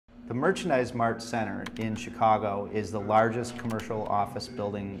The Merchandise Mart Center in Chicago is the largest commercial office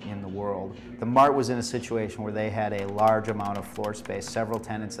building in the world. The Mart was in a situation where they had a large amount of floor space. Several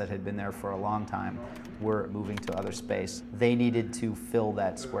tenants that had been there for a long time were moving to other space. They needed to fill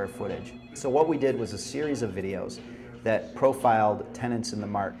that square footage. So what we did was a series of videos that profiled tenants in the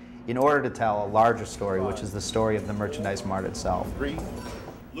Mart in order to tell a larger story, which is the story of the Merchandise Mart itself.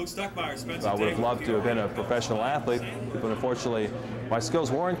 I would have loved to have been a professional athlete, but unfortunately my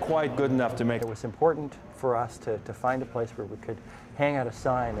skills weren't quite good enough to make it. It was important for us to find a place where we could hang out a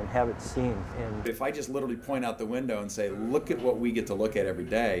sign and have it seen. And if I just literally point out the window and say, look at what we get to look at every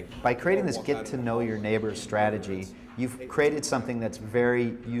day. By creating this get to know your neighbor strategy, you've created something that's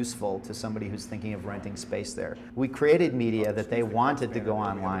very useful to somebody who's thinking of renting space there. We created media that they wanted to go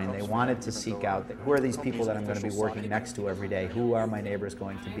online, they wanted to seek out. Who are these people that I'm going to be working next to every day? Who are my neighbors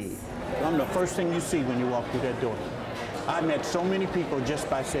going to be? I'm the first thing you see when you walk through that door. I met so many people just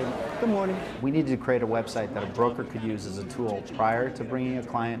by saying, good morning. We needed to create a website that a broker could use as a tool prior to bringing a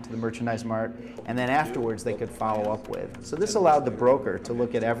client to the Merchandise Mart, and then afterwards they could follow up with. So this allowed the broker to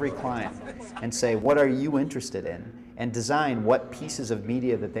look at every client and say, what are you interested in? And design what pieces of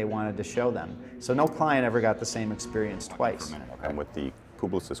media that they wanted to show them. So no client ever got the same experience twice. I'm with the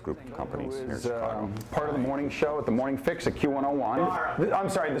Publicis Group of companies here in Chicago. Part of the morning show at the Morning Fix at Q101. I'm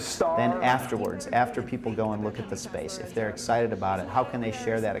sorry, the Star. Then afterwards, after people go and look at the space, if they're excited about it, how can they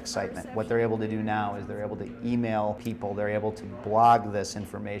share that excitement? What they're able to do now is they're able to email people, they're able to blog this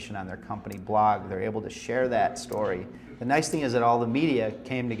information on their company blog, they're able to share that story. The nice thing is that all the media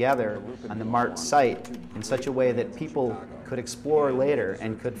came together on the Mart site in such a way that people could explore later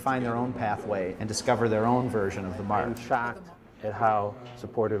and could find their own pathway and discover their own version of the Mart. I'm shocked at how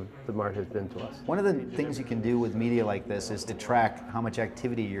supportive the Mart has been to us. One of the things you can do with media like this is to track how much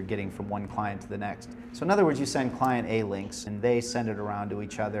activity you're getting from one client to the next. So in other words, you send client A links and they send it around to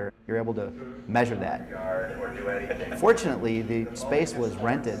each other. You're able to measure that. Fortunately, the space was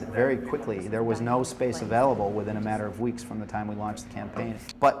rented very quickly. There was no space available within a matter of weeks from the time we launched the campaign.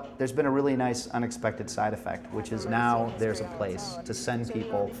 But there's been a really nice unexpected side effect, which is now there's a place to send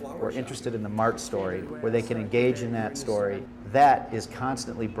people who are interested in the Mart story, where they can engage in that story. That is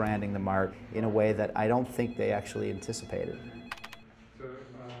constantly branding the Mart in a way that I don't think they actually anticipated.